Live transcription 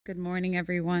Good morning,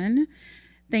 everyone.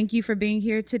 Thank you for being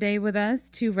here today with us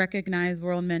to recognize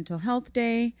World Mental Health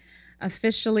Day,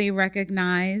 officially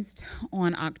recognized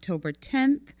on October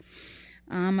 10th.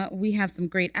 We have some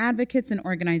great advocates and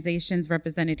organizations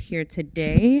represented here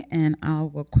today, and I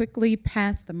will quickly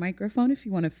pass the microphone if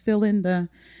you want to fill in the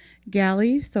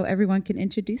galley so everyone can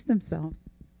introduce themselves.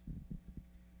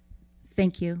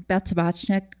 Thank you. Beth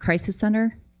Tabachnik, Crisis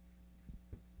Center.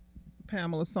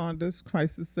 Pamela Saunders,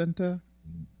 Crisis Center.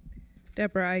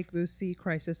 Deborah Ike-Lucy,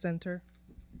 Crisis Center.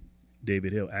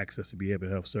 David Hill, Access to Behavioral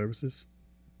Health Services.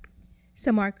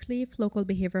 Samar Cleave, Local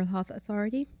Behavioral Health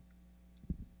Authority.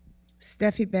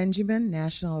 Steffi Benjamin,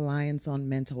 National Alliance on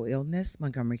Mental Illness,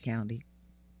 Montgomery County.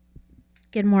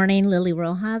 Good morning, Lily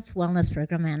Rojas, Wellness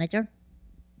Program Manager.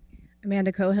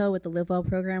 Amanda Cohill with the Live Well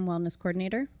Program Wellness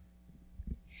Coordinator.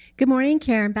 Good morning,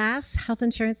 Karen Bass, Health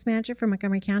Insurance Manager for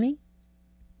Montgomery County.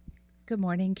 Good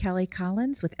morning, Kelly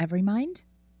Collins with EveryMind.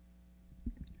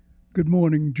 Good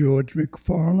morning, George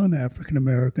McFarland, African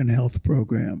American Health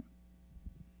Program.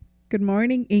 Good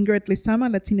morning, Ingrid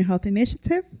Lizama, Latino Health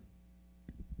Initiative.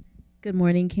 Good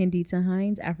morning, Candida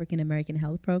Hines, African American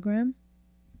Health Program.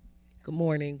 Good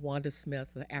morning, Wanda Smith,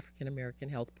 the African American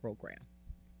Health Program.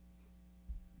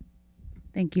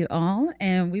 Thank you all,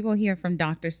 and we will hear from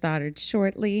Dr. Stoddard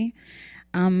shortly.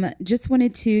 Just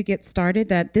wanted to get started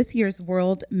that this year's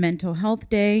World Mental Health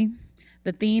Day,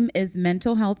 the theme is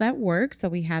mental health at work, so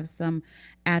we have some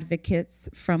advocates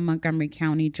from Montgomery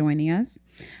County joining us.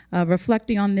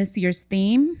 Reflecting on this year's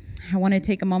theme, I want to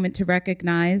take a moment to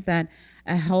recognize that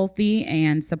a healthy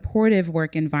and supportive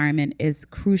work environment is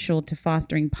crucial to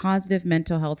fostering positive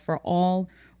mental health for all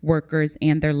workers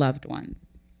and their loved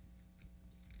ones.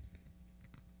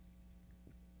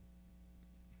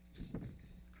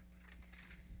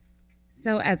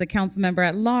 So as a council member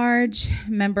at large,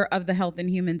 member of the Health and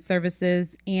Human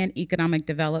Services and Economic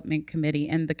Development Committee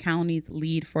and the county's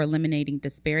lead for eliminating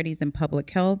disparities in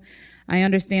public health, I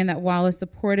understand that while a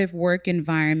supportive work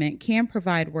environment can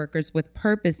provide workers with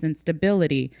purpose and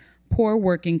stability, poor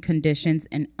working conditions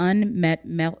and unmet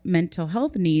mental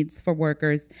health needs for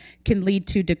workers can lead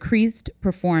to decreased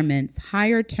performance,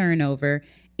 higher turnover,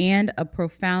 and a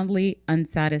profoundly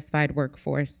unsatisfied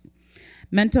workforce.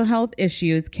 Mental health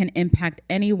issues can impact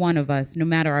any one of us, no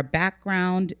matter our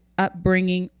background,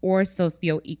 upbringing, or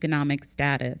socioeconomic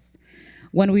status.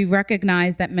 When we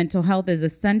recognize that mental health is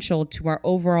essential to our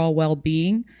overall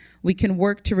well-being, we can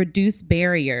work to reduce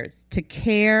barriers to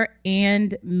care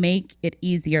and make it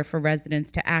easier for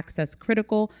residents to access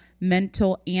critical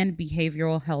mental and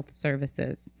behavioral health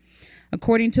services.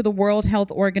 According to the World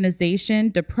Health Organization,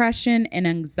 depression and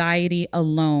anxiety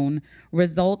alone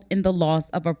result in the loss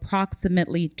of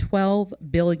approximately 12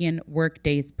 billion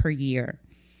workdays per year.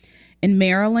 In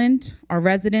Maryland, our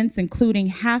residents,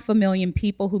 including 500,000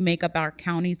 people who make up our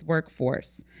county's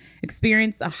workforce,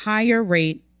 experience a higher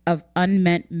rate of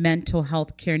unmet mental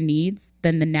health care needs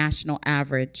than the national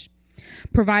average,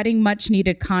 providing much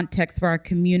needed context for our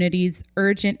community's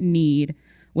urgent need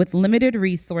with limited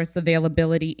resource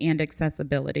availability and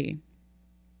accessibility.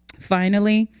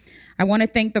 Finally, I want to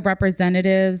thank the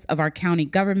representatives of our county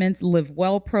government's Live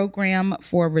Well program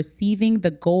for receiving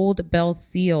the Gold Bell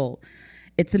Seal.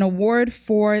 It's an award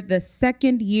for the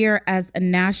second year as a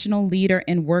national leader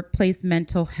in workplace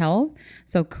mental health.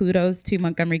 So kudos to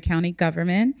Montgomery County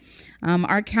government.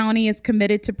 Our county is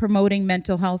committed to promoting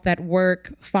mental health at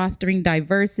work, fostering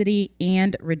diversity,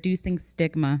 and reducing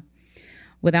stigma.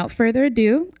 Without further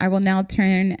ado, I will now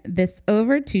turn this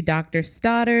over to Dr.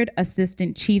 Stoddard,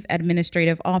 Assistant Chief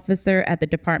Administrative Officer at the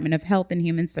Department of Health and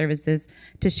Human Services,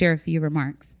 to share a few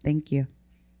remarks. Thank you.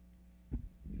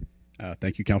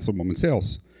 Thank you, Councilwoman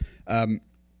Sayles. When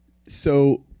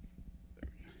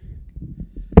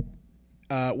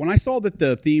I saw that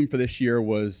the theme for this year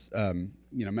was,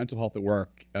 mental health at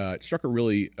work, it struck a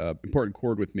really important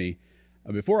chord with me.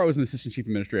 Before I was an Assistant Chief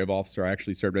Administrative Officer, I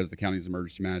actually served as the county's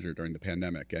emergency manager during the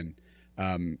pandemic. And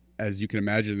as you can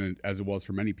imagine, and as it was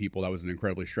for many people, that was an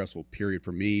incredibly stressful period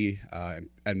for me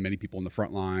and many people in the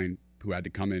front line who had to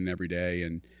come in every day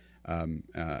and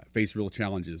face real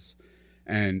challenges.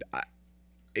 And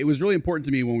it was really important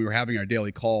to me when we were having our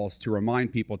daily calls to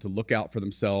remind people to look out for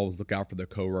themselves, look out for their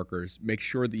coworkers, make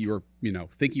sure that you are,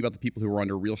 thinking about the people who are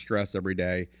under real stress every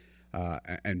day,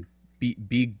 and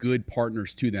be good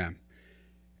partners to them.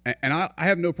 And I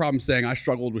have no problem saying I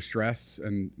struggled with stress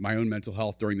and my own mental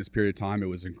health during this period of time. It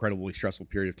was an incredibly stressful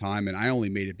period of time, and I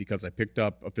only made it because I picked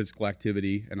up a physical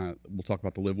activity, and we'll talk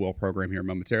about the Live Well program here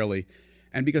momentarily,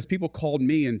 and because people called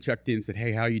me and checked in and said,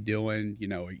 hey, how you doing?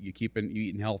 You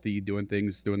eating healthy, doing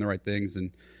the right things.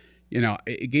 And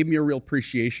it gave me a real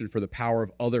appreciation for the power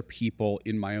of other people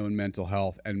in my own mental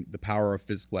health and the power of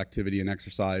physical activity and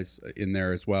exercise in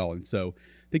there as well. And so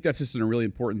I think that's just a really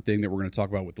important thing that we're going to talk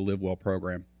about with the Live Well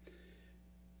program.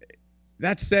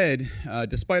 That said,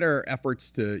 despite our efforts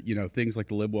to, things like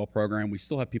the Live Well program, we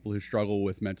still have people who struggle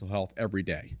with mental health every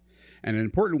day. And an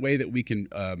important way that we can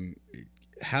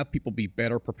have people be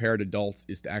better prepared adults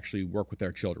is to actually work with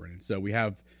their children. And so we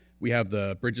have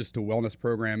the Bridges to Wellness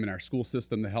program in our school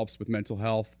system that helps with mental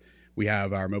health. We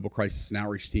have our mobile crisis and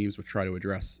outreach teams, which try to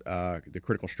address the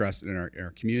critical stress in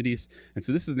our communities. And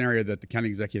so this is an area that the county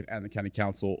executive and the county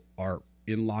council are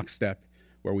in lockstep,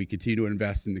 where we continue to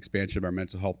invest in the expansion of our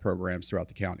mental health programs throughout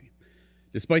the county.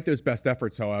 Despite those best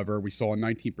efforts, however, we saw a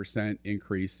 19%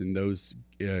 increase in those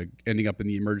ending up in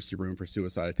the emergency room for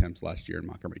suicide attempts last year in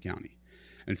Montgomery County.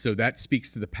 And so that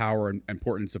speaks to the power and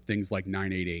importance of things like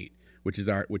 988, which is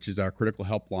our critical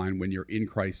helpline. When you're in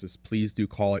crisis, please do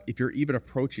call it. If you're even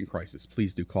approaching crisis,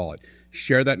 please do call it.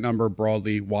 Share that number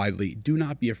broadly, widely. Do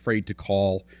not be afraid to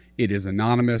call. It is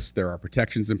anonymous. There are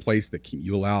protections in place that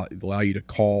allow you to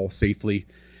call safely.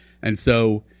 And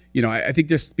so, I think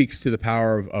this speaks to the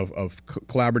power of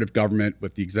collaborative government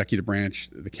with the executive branch,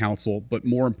 the council, but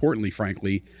more importantly,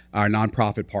 frankly, our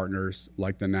nonprofit partners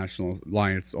like the National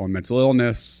Alliance on Mental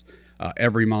Illness,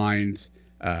 Every Mind,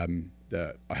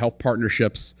 the health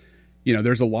partnerships.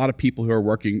 There's a lot of people who are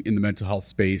working in the mental health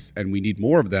space, and we need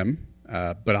more of them.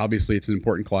 But obviously, it's an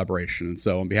important collaboration. And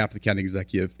so on behalf of the county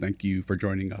executive, thank you for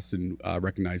joining us in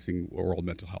recognizing World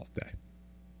Mental Health Day.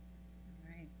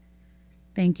 All right.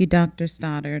 Thank you, Dr.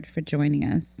 Stoddard, for joining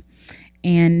us.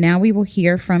 And now we will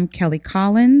hear from Kelly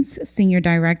Collins, Senior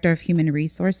Director of Human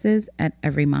Resources at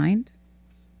Every Mind.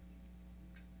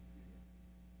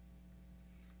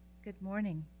 Good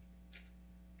morning.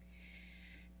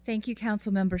 Thank you,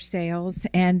 Councilmember Sayles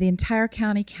and the entire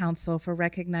County Council for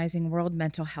recognizing World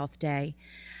Mental Health Day.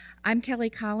 I'm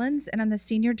Kelly Collins, and I'm the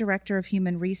Senior Director of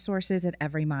Human Resources at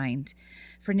Every Mind.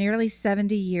 For nearly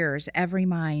 70 years, Every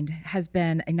Mind has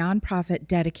been a nonprofit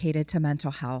dedicated to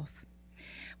mental health.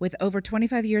 With over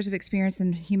 25 years of experience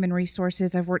in human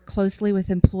resources, I've worked closely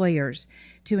with employers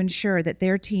to ensure that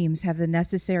their teams have the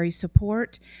necessary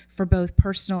support for both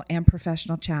personal and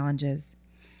professional challenges.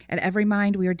 At Every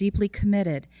Mind, we are deeply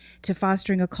committed to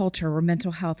fostering a culture where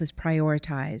mental health is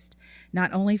prioritized,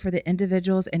 not only for the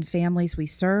individuals and families we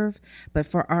serve, but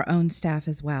for our own staff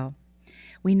as well.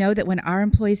 We know that when our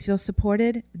employees feel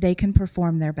supported, they can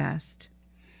perform their best.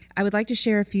 I would like to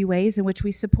share a few ways in which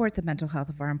we support the mental health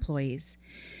of our employees.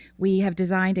 We have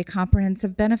designed a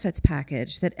comprehensive benefits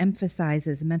package that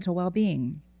emphasizes mental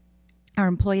well-being. Our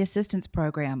Employee Assistance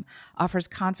Program offers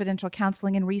confidential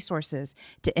counseling and resources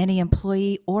to any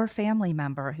employee or family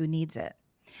member who needs it.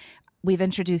 We've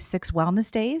introduced 6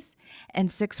 wellness days and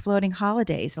 6 floating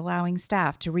holidays, allowing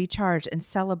staff to recharge and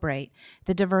celebrate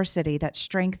the diversity that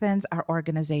strengthens our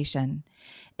organization.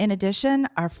 In addition,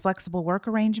 our flexible work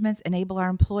arrangements enable our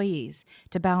employees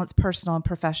to balance personal and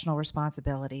professional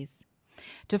responsibilities.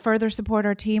 To further support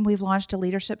our team, we've launched a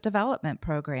leadership development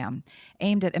program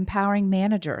aimed at empowering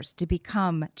managers to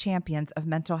become champions of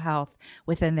mental health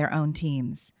within their own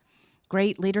teams.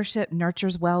 Great leadership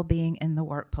nurtures well-being in the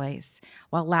workplace,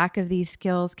 while lack of these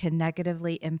skills can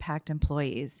negatively impact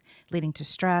employees, leading to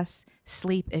stress,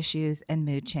 sleep issues, and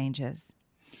mood changes.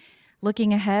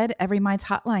 Looking ahead, Every Mind's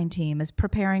hotline team is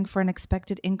preparing for an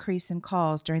expected increase in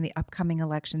calls during the upcoming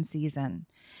election season.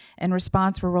 In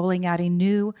response, we're rolling out a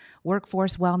new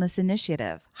workforce wellness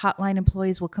initiative. Hotline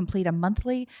employees will complete a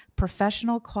monthly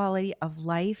professional quality of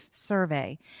life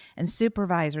survey, and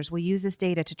supervisors will use this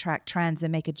data to track trends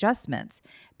and make adjustments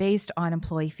based on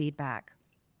employee feedback.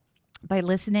 By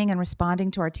listening and responding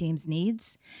to our team's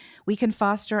needs, we can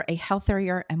foster a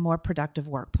healthier and more productive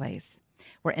workplace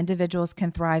where individuals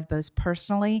can thrive both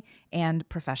personally and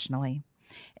professionally.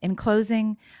 In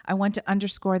closing, I want to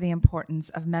underscore the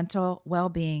importance of mental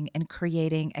well-being in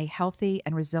creating a healthy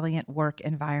and resilient work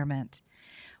environment.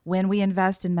 When we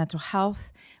invest in mental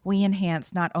health, we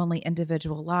enhance not only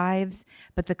individual lives,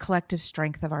 but the collective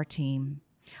strength of our team.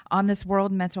 On this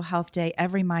World Mental Health Day,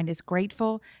 Every Mind is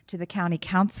grateful to the County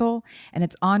Council and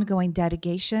its ongoing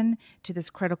dedication to this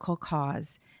critical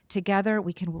cause. Together,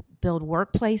 we can build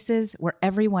workplaces where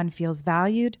everyone feels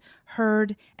valued,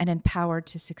 heard, and empowered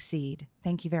to succeed.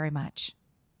 Thank you very much.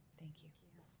 Thank you.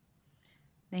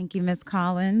 Thank you, Ms.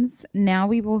 Collins. Now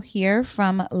we will hear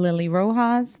from Lily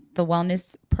Rojas, the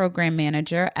Wellness Program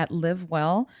Manager at Live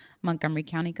Well, Montgomery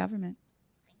County Government.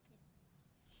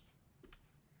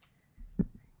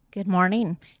 Good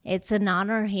morning. It's an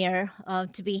honor here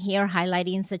to be here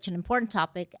highlighting such an important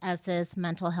topic as is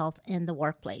mental health in the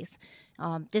workplace.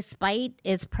 Despite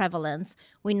its prevalence,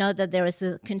 we know that there is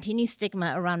a continued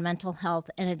stigma around mental health,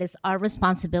 and it is our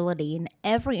responsibility and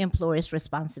every employer's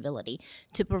responsibility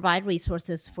to provide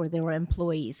resources for their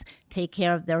employees, take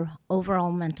care of their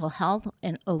overall mental health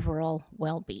and overall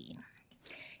well-being.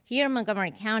 Here in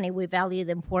Montgomery County, we value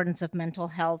the importance of mental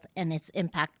health and its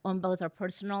impact on both our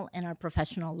personal and our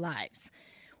professional lives.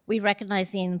 We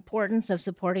recognize the importance of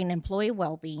supporting employee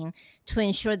well-being to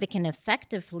ensure they can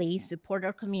effectively support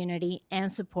our community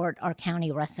and support our county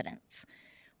residents.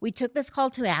 We took this call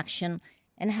to action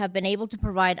and have been able to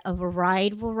provide a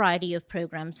variety of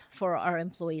programs for our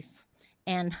employees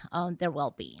and their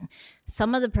well-being.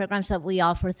 Some of the programs that we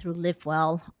offer through Live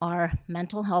Well are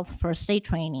mental health first aid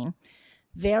training,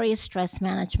 various stress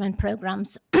management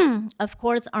programs, of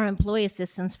course, our employee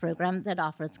assistance program that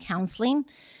offers counseling.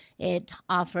 It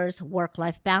offers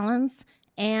work-life balance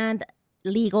and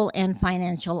legal and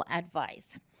financial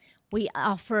advice. We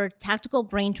offer tactical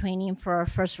brain training for our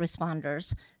first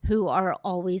responders who are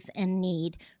always in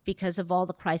need because of all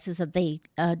the crises that they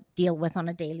deal with on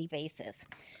a daily basis.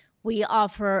 We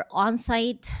offer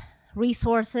on-site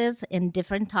resources in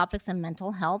different topics in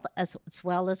mental health as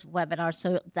well as webinars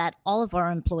so that all of our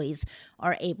employees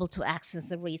are able to access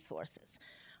the resources.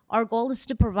 Our goal is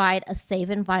to provide a safe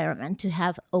environment to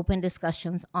have open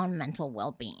discussions on mental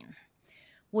well-being.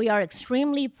 We are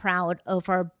extremely proud of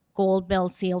our Gold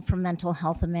Belt Seal for Mental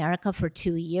Health America for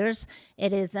 2 years.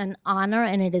 It is an honor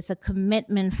and it is a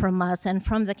commitment from us and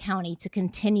from the county to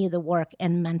continue the work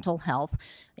in mental health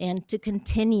and to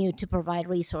continue to provide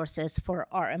resources for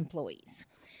our employees.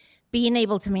 Being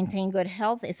able to maintain good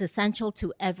health is essential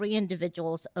to every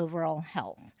individual's overall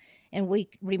health, and we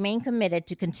remain committed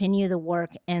to continue the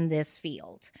work in this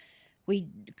field. We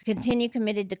continue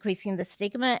committed to decreasing the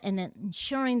stigma and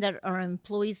ensuring that our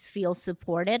employees feel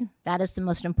supported. That is the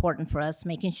most important for us,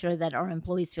 making sure that our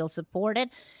employees feel supported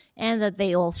and that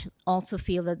they also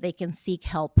feel that they can seek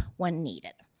help when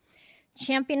needed.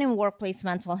 Championing workplace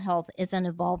mental health is an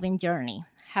evolving journey.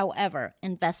 However,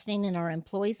 investing in our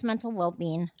employees' mental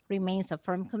well-being remains a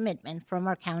firm commitment from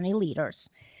our county leaders,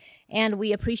 and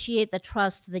we appreciate the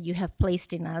trust that you have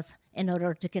placed in us in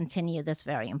order to continue this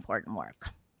very important work.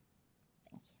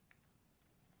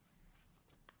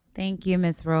 Thank you,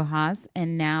 Ms. Rojas.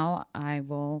 And now I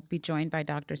will be joined by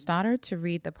Dr. Stoddard to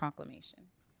read the proclamation.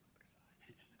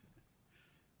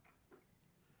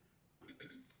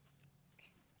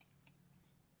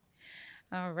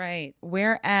 All right.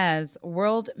 Whereas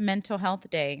World Mental Health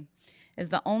Day is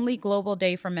the only global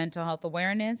day for mental health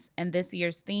awareness, and this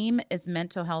year's theme is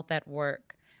Mental Health at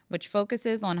Work, which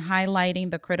focuses on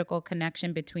highlighting the critical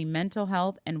connection between mental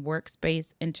health and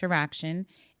workspace interaction.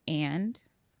 And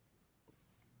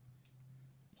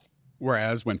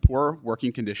whereas when poor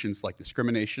working conditions like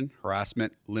discrimination,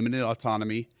 harassment, limited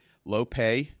autonomy, low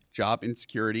pay, job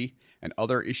insecurity, and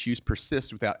other issues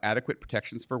persist without adequate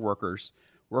protections for workers,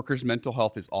 workers' mental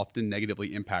health is often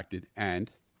negatively impacted. And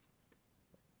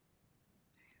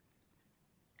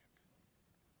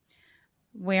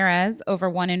whereas over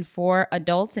 1 in 4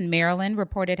 adults in Maryland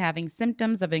reported having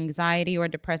symptoms of anxiety or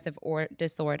depressive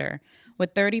disorder,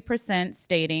 with 30%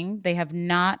 stating they have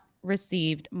not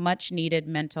received much needed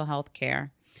mental health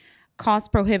care.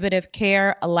 Cost prohibitive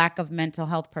care, a lack of mental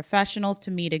health professionals to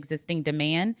meet existing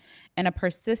demand, and a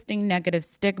persisting negative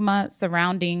stigma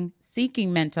surrounding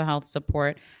seeking mental health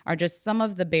support are just some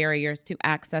of the barriers to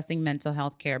accessing mental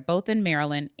health care, both in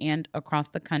Maryland and across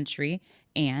the country.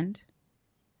 And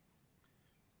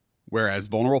whereas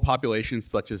vulnerable populations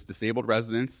such as disabled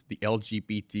residents, the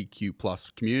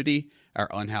LGBTQ+ community, our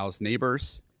unhoused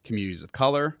neighbors, communities of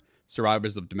color,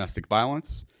 survivors of domestic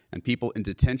violence, and people in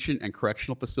detention and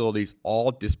correctional facilities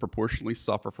all disproportionately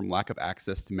suffer from lack of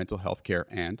access to mental health care.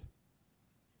 And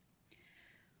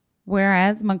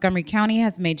whereas Montgomery County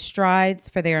has made strides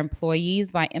for their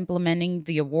employees by implementing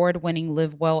the award-winning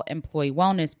Live Well Employee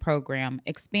Wellness Program,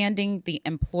 expanding the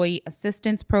Employee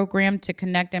Assistance Program to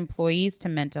connect employees to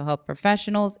mental health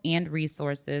professionals and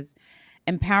resources,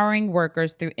 empowering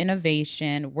workers through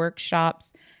innovation,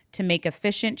 workshops, to make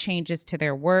efficient changes to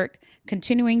their work,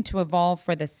 continuing to evolve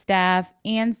for the staff,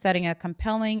 and setting a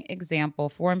compelling example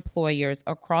for employers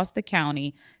across the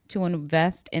county to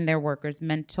invest in their workers'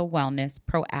 mental wellness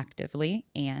proactively.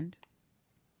 And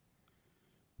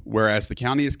whereas the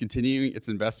county is continuing its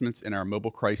investments in our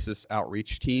mobile crisis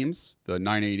outreach teams, the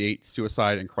 988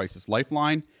 Suicide and Crisis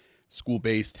Lifeline,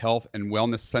 school-based health and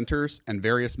wellness centers, and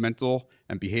various mental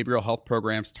and behavioral health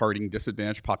programs targeting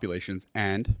disadvantaged populations.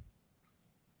 And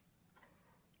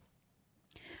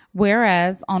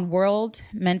Whereas on World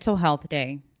Mental Health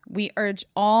Day, we urge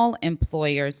all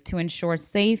employers to ensure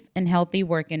safe and healthy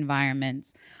work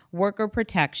environments, worker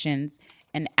protections,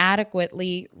 and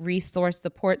adequately resource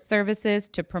support services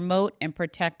to promote and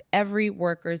protect every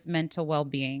worker's mental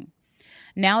well-being.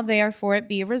 Now, therefore, it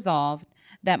be resolved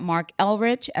that Mark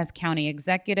Elrich, as County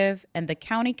Executive, and the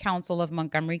County Council of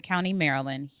Montgomery County,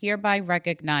 Maryland, hereby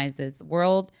recognizes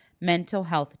World Mental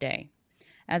Health Day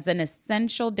as an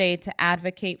essential day to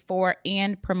advocate for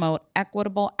and promote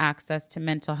equitable access to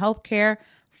mental health care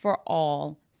for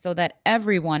all, so that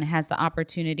everyone has the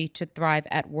opportunity to thrive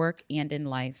at work and in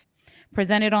life.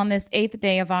 Presented on this 8th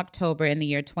day of October in the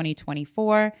year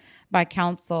 2024 by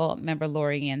Councilmember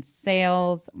Laurie-Anne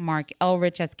Sayles, Mark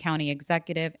Elrich as County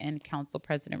Executive, and Council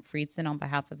President Friedson on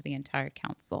behalf of the entire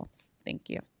council. Thank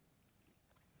you.